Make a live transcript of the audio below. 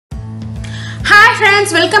friends,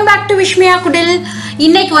 welcome back to vismayakudil.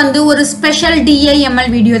 இன்னைக்கு வந்து ஒரு ஸ்பெஷல் DIML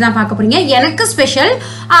வீடியோ தான் பார்க்க போறீங்க. எனக்கு ஸ்பெஷல்,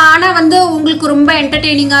 ஆனா வந்து உங்களுக்கு ரொம்ப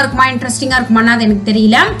என்டர்டெய்னிங்கா இருக்குமா இன்ட்ரெஸ்டிங்கா இருக்குமான்னு அது எனக்கு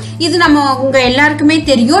தெரியல. இது நம்ம உங்க எல்லாருக்குமே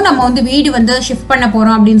தெரியும். நம்ம வந்து வீடு வந்து ஷிஃப்ட் பண்ண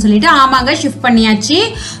போறோம் அப்படின்னு சொல்லிட்டு ஆமாங்க ஷிஃப்ட் பண்ணியாச்சு.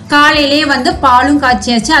 காலையிலேயே வந்து பாலும்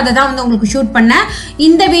காய்ச்சியாச்சு. அதை தான் வந்து உங்களுக்கு ஷூட் பண்ணேன்.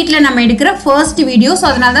 இந்த வீட்டில் நம்ம எடுக்கிற ஃபர்ஸ்ட் வீடியோ. ஸோ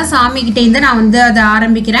அதனால தான் சாமி கிட்டே இருந்து நான் வந்து அதை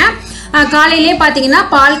ஆரம்பிக்கிறேன். காலையிலே பார்த்தீங்கன்னா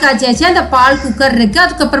பால் காய்ச்சியாச்சு. அந்த பால் குக்கர் இருக்கு.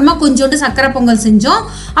 அதுக்கப்புறமா கொஞ்சோண்டு சக்கரை பொங்கல் செஞ்சோம்.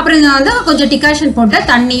 அப்புறம் இதை வந்து கொஞ்சம் டிகாஷன் போட்டு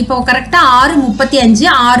தண்ணி. இப்போ கரெக்டாக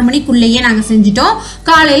 6:35 6 மணிக்குள்ளேயே நாங்கள் செஞ்சுட்டோம்.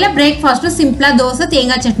 காலையில் பிரேக்ஃபாஸ்ட்டும் சிம்பிளாக தோசை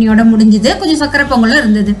தேங்காய் சட்னியோட முடிஞ்சுது. கொஞ்சம் சக்கரை பொங்கலும்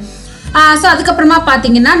இருந்தது. ஸோ அதுக்கப்புறமா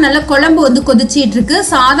பார்த்தீங்கன்னா நல்லா குழம்பு வந்து கொதிச்சிட்டு இருக்கு.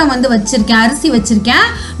 சாதம் வந்து வச்சிருக்கேன், அரிசி வச்சிருக்கேன்,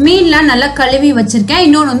 மீன்லாம் நல்லா கழுவி வச்சிருக்கேன்.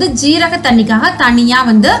 இன்னொன்று வந்து ஜீரக தண்ணிக்காக தனியாக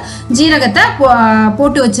வந்து ஜீரகத்தை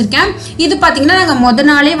போட்டு வச்சிருக்கேன். இது பார்த்தீங்கன்னா நாங்கள் முத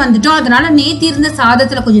நாளே வந்துட்டோம். அதனால நேற்று இருந்த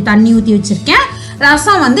சாதத்தில் கொஞ்சம் தண்ணி ஊற்றி வச்சிருக்கேன்.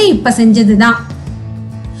 ரசம் வந்து இப்போ செஞ்சது தான்.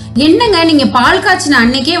 என்னங்க நீங்க பால் காய்ச்சின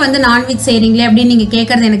அன்னைக்கே வந்து நான்வெஜ் செய்றீங்களே அப்படின்னு நீங்க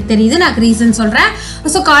கேட்கறது எனக்கு தெரியுது. நான் ரீசன் சொல்றேன்.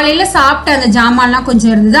 ஸோ காலையில சாப்பிட்ட அந்த ஜாமான்லாம்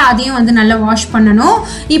கொஞ்சம் இருந்தது, அதையும் வந்து நல்லா வாஷ் பண்ணணும்.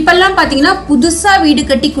 இப்பெல்லாம் பாத்தீங்கன்னா புதுசா வீடு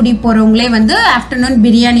கட்டி குடி போறவங்களே வந்து ஆஃப்டர்நூன்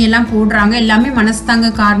பிரியாணி எல்லாம் போடுறாங்க. எல்லாமே மனசு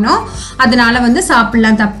தாங்க காரணம். அதனால வந்து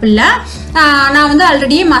சாப்பிடலாம், தப்பு இல்லை. நான் வந்து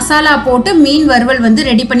ஆல்ரெடி மசாலா போட்டு மீன் வறுவல் வந்து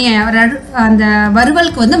ரெடி பண்ணி, அந்த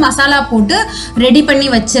வறுவலுக்கு வந்து மசாலா போட்டு ரெடி பண்ணி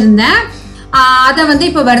வச்சிருந்தேன். அதை வந்து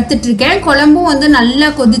இப்போ வறுத்துட்டு இருக்கேன். குழம்பும் வந்து நல்லா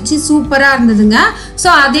கொதிச்சு சூப்பராக இருந்ததுங்க. ஸோ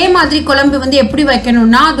அதே மாதிரி குழம்பு வந்து எப்படி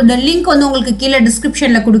வைக்கணும்னா அதோட லிங்க் வந்து உங்களுக்கு கீழே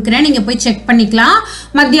டிஸ்கிரிப்ஷனில் கொடுக்குறேன், நீங்கள் போய் செக் பண்ணிக்கலாம்.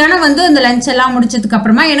 மத்தியானம் வந்து இந்த லஞ்ச் எல்லாம் முடிச்சதுக்கு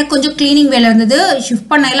அப்புறமா எனக்கு கொஞ்சம் கிளீனிங் வேலை இருந்தது.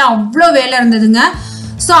 ஷிஃப்ட் பண்ணையில் அவ்வளோ வேலை இருந்ததுங்க.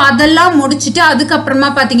 ஸோ அதெல்லாம் முடிச்சுட்டு அதுக்கப்புறமா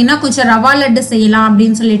பார்த்தீங்கன்னா கொஞ்சம் ரவா லட்டு செய்யலாம்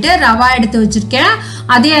அப்படின்னு சொல்லிட்டு ரவா எடுத்து வச்சிருக்கேன்.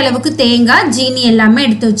 அதே அளவுக்கு தேங்காய், ஜீனி எல்லாமே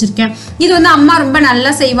எடுத்து வச்சிருக்கேன். இது வந்து அம்மா ரொம்ப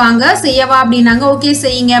நல்லா செய்வாங்க, செய்யவா அப்படின்னாங்க. ஓகே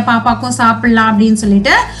செய்யுங்க, பாப்பாக்கும் சாப்பிடலாம் அப்படின்னு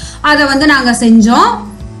சொல்லிட்டு அதை வந்து நாங்கள் செஞ்சோம்.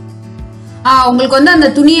 உங்களுக்கு வந்து அந்த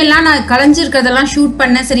துணியெல்லாம் நான் களைஞ்சிருக்கிறதெல்லாம் ஷூட்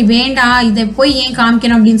பண்ணேன். சரி வேண்டாம், இதை போய் ஏன்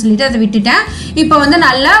காமிக்கணும் அப்படின்னு சொல்லிட்டு அதை விட்டுட்டேன். இப்போ வந்து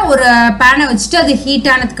நல்லா ஒரு பேனை வச்சுட்டு அது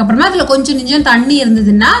ஹீட் ஆனதுக்கு அப்புறமா அதில் கொஞ்சம் தண்ணி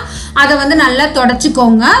இருந்ததுன்னா அதை வந்து நல்லா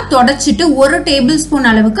தொடச்சிக்கோங்க. தொடச்சிட்டு 1 டேபிள்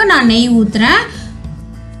ஸ்பூன் அளவுக்கு நான் நெய் ஊத்துறேன்.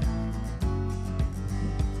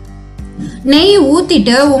 நெய்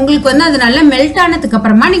ஊத்திட்டு உங்களுக்கு வந்து அது நல்லா மெல்ட் ஆனதுக்கு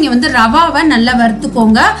அப்புறமா நீங்க வந்து ரவாவை நல்லா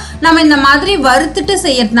வறுத்துக்கோங்க. நம்ம இந்த மாதிரி வறுத்துட்டு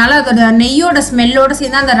செய்யறதுனால அதோட நெய்யோட ஸ்மெல்லோட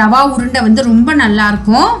சேர்ந்து அந்த ரவா உருண்டை வந்து ரொம்ப நல்லா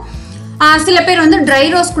இருக்கும். சில பேர் வந்து ட்ரை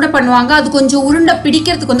ரோஸ்ட் கூட பண்ணுவாங்க. அது கொஞ்சம் உருண்டை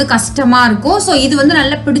பிடிக்கிறதுக்கு வந்து கஷ்டமா இருக்கும். ஸோ இது வந்து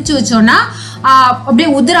நல்லா பிடிச்சு வச்சோன்னா அப்படியே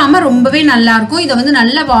உதிராம ரொம்பவே நல்லா இருக்கும். இதை வந்து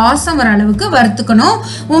நல்ல வாசம் வர அளவுக்கு வறுத்துக்கணும்.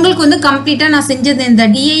 உங்களுக்கு வந்து கம்ப்ளீட்டா நான் செஞ்சது இந்த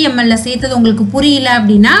DIML சேர்த்தது உங்களுக்கு புரியல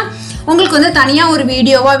அப்படின்னா உங்களுக்கு வந்து தனியாக ஒரு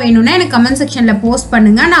வீடியோவாக வேணும்னா எனக்கு கமெண்ட் செக்ஷனில் போஸ்ட்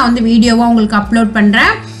பண்ணுங்கள். நான் வந்து வீடியோவாக உங்களுக்கு அப்லோட்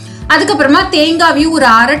பண்ணுறேன். அதுக்கப்புறமா தேங்காவையும் ஒரு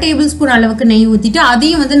 1/2 டேபிள் ஸ்பூன் அளவுக்கு நெய் ஊற்றிட்டு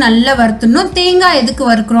அதையும் வந்து நல்லா வறுத்துடணும். தேங்காய் எதுக்கு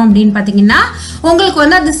வறுக்கிறோம் அப்படின்னு பார்த்தீங்கன்னா உங்களுக்கு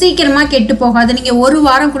வந்து அது சீக்கிரமாக கெட்டு போகாது. நீங்கள் 1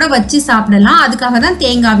 வாரம் கூட வச்சு சாப்பிடலாம். அதுக்காக தான்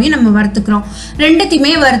தேங்காவையும் நம்ம வறுத்துக்கிறோம்.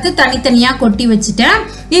 ரெண்டுத்தையுமே வறுத்து தனித்தனியாக கொட்டி வச்சுட்டேன்.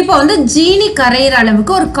 இப்போ வந்து ஜீனி கரையிற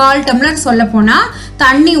அளவுக்கு ஒரு 1/4 டம்ளர் சொல்ல போனால்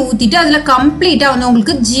தண்ணி ஊற்றிட்டு அதில் கம்ப்ளீட்டாக வந்து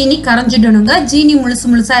உங்களுக்கு ஜீனி கரைஞ்சிடணுங்க. ஜீனி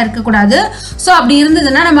முழுசாக இருக்கக்கூடாது. ஸோ அப்படி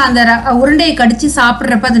இருந்ததுன்னா நம்ம அந்த உருண்டையை கடிச்சு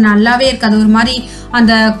சாப்பிட்றப்ப அது நல்லாவே இருக்காது. ஒரு மாதிரி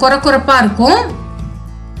அந்த கொரப்பா இருக்கும்.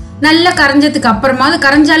 நல்லா கரைஞ்சதுக்கு அப்புறமா அது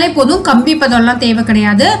கரைஞ்சாலே போதும், கம்பி பதம்லாம் தேவை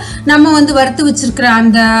கிடையாது. நம்ம வந்து வறுத்து வச்சிருக்கிற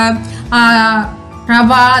அந்த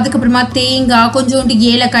ரவா, அதுக்கப்புறமா தேங்காய், கொஞ்சோண்டு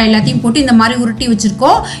ஏலக்காய் எல்லாத்தையும் போட்டு இந்த மாதிரி உருட்டி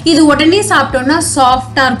வச்சிருக்கோம். இது உடனே சாப்பிட்டோம்னா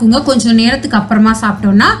சாஃப்டா இருக்குங்க. கொஞ்சம் நேரத்துக்கு அப்புறமா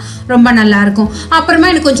சாப்பிட்டோம்னா ரொம்ப நல்லா இருக்கும். அப்புறமா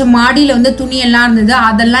எனக்கு கொஞ்சம் மாடியில் வந்து துணியெல்லாம் இருந்தது,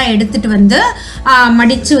 அதெல்லாம் எடுத்துட்டு வந்து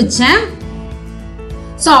மடிச்சு வச்சேன்.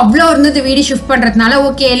 ஸோ அவ்வளோ இருந்தது வீடு ஷிஃப்ட் பண்ணுறதுனால.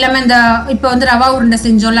 ஓகே எல்லாமே இந்த இப்போ வந்து ரவா உருண்டை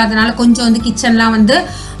செஞ்சோம்ல, அதனால கொஞ்சம் வந்து கிச்சன்லாம் வந்து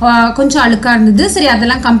கொஞ்சம் அழுக்காக இருந்தது. சரி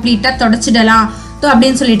அதெல்லாம் கம்ப்ளீட்டாக தொடச்சிடலாம்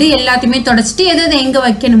அப்படின்னு சொல்லிட்டு எல்லாத்தையுமே தொடச்சிட்டு எது எங்கே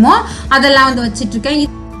வைக்கணுமோ அதெல்லாம் வந்து வச்சிட்ருக்கேன்.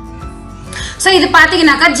 ஸோ இது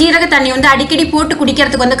பார்த்தீங்கன்னாக்கா ஜீரக தண்ணி வந்து அடிக்கடி போட்டு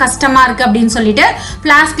குடிக்கிறதுக்கு வந்து கஷ்டமாக இருக்குது அப்படின்னு சொல்லிட்டு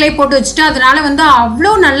ஃப்ளாஸ்க்லேயே போட்டு வச்சுட்டு அதனால வந்து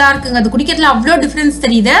அவ்வளோ நல்லா இருக்குங்க. அது குடிக்கிறதுல அவ்வளோ டிஃப்ரென்ஸ்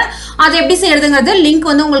தெரியுது. அது எப்படி செய்யறதுங்கிறது லிங்க்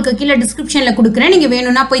வந்து உங்களுக்கு கீழே டிஸ்கிரிப்ஷனில் கொடுக்குறேன், நீங்கள்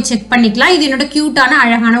வேணும்னா போய் செக் பண்ணிக்கலாம். இது என்னோட க்யூட்டான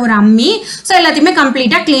அழகான ஒரு அம்மி. ஸோ எல்லாத்தையுமே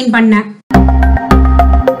கம்ப்ளீட்டாக க்ளீன் பண்ணேன்.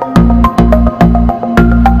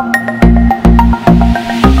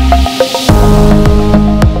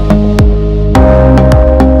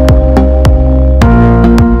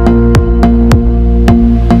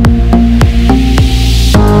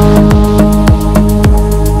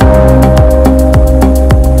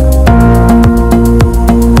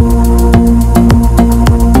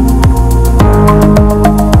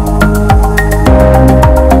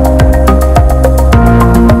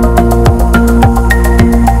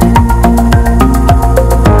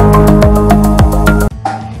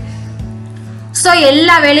 ஸோ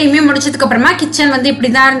எல்லா வேலையுமே முடிச்சதுக்கு அப்புறமா கிச்சன் வந்து இப்படி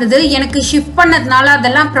தான் இருந்தது. எனக்கு ஷிஃப்ட் பண்ணதுனால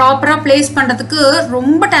அதெல்லாம் ப்ராப்பராக பிளேஸ் பண்ணுறதுக்கு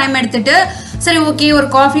ரொம்ப டைம் எடுத்துட்டு சரி ஓகே ஒரு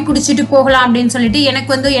காஃபி குடிச்சிட்டு போகலாம் அப்படின்னு சொல்லிட்டு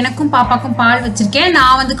எனக்கும் பாப்பாக்கும் பால் வச்சிருக்கேன்.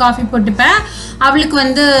 நான் வந்து காஃபி போட்டுப்பேன், அவளுக்கு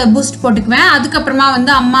வந்து பூஸ்ட் போட்டுக்குவேன். அதுக்கப்புறமா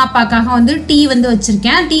வந்து அம்மா அப்பாக்காக வந்து டீ வந்து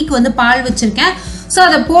வச்சிருக்கேன், டீக்கு வந்து பால் வச்சிருக்கேன். ஸோ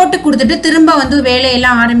அதை போட்டு கொடுத்துட்டு திரும்ப வந்து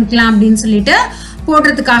வேலையெல்லாம் ஆரம்பிக்கலாம் அப்படின்னு சொல்லிட்டு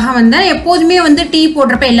போடுறதுக்காக வந்தேன். எப்போதுமே வந்து டீ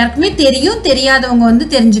போடுறப்ப எல்லாருக்குமே தெரியும், தெரியாதவங்க வந்து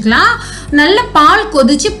தெரிஞ்சுக்கலாம். நல்ல பால்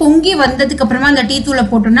கொதிச்சு பொங்கி வந்ததுக்கு அப்புறமா அந்த டீ தூளை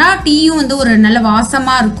போட்டோம்னா டீயும் வந்து ஒரு நல்ல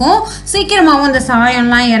வாசமா இருக்கும், சீக்கிரமாகவும் அந்த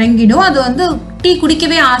சாயம்லாம் இறங்கிடும், அது வந்து டீ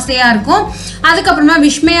குடிக்கவே ஆசையா இருக்கும். அதுக்கப்புறமா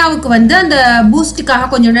விஸ்மயாவுக்கு வந்து அந்த பூஸ்டுக்காக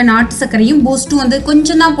கொஞ்சோண்டு நாட்டு சர்க்கரையும் பூஸ்ட்டும் வந்து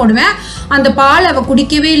கொஞ்சம் தான் போடுவேன். அந்த பால் அவள்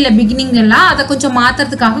குடிக்கவே இல்லை பிகினிங் எல்லாம், அதை கொஞ்சம்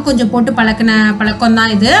மாத்துறதுக்காக கொஞ்சம் போட்டு பழக்கம்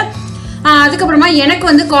தான் இது. அதுக்கப்புறமா எனக்கு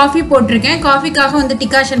வந்து காஃபி போட்டிருக்கேன். காஃபிக்காக வந்து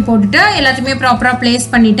டிகாஷன் போட்டுட்டு எல்லாத்தையுமே ப்ராப்பராக ப்ளேஸ்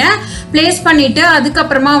பண்ணிட்டு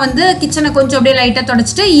அதுக்கப்புறமா வந்து கிச்சனை கொஞ்சம் அப்படியே லைட்டாக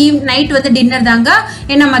தொடச்சிட்டு நைட் வந்து டின்னர் தாங்க.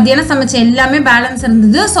 ஏன்னா மத்தியானம் சமைச்ச எல்லாமே பேலன்ஸ்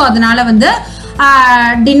இருந்தது. ஸோ அதனால வந்து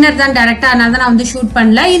டின்னர் தான் டைரக்டா, அதனால தான் நான் வந்து ஷூட்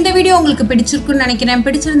பண்ணல. இந்த வீடியோ உங்களுக்கு பிடிச்சிருக்குன்னு நினைக்கிறேன்.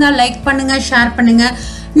 பிடிச்சிருந்தா லைக் பண்ணுங்க, ஷேர் பண்ணுங்க.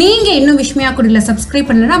 நீங்க இன்னும் விஸ்மயாக்குடில சப்ஸ்கிரைப்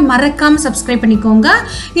பண்ணலன்னா மறக்காம சப்ஸ்கிரைப் பண்ணிக்கோங்க.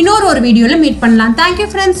 இன்னொரு வீடியோல மீட் பண்ணலாம். தேங்க்யூ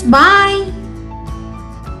ஃப்ரெண்ட்ஸ், பாய்.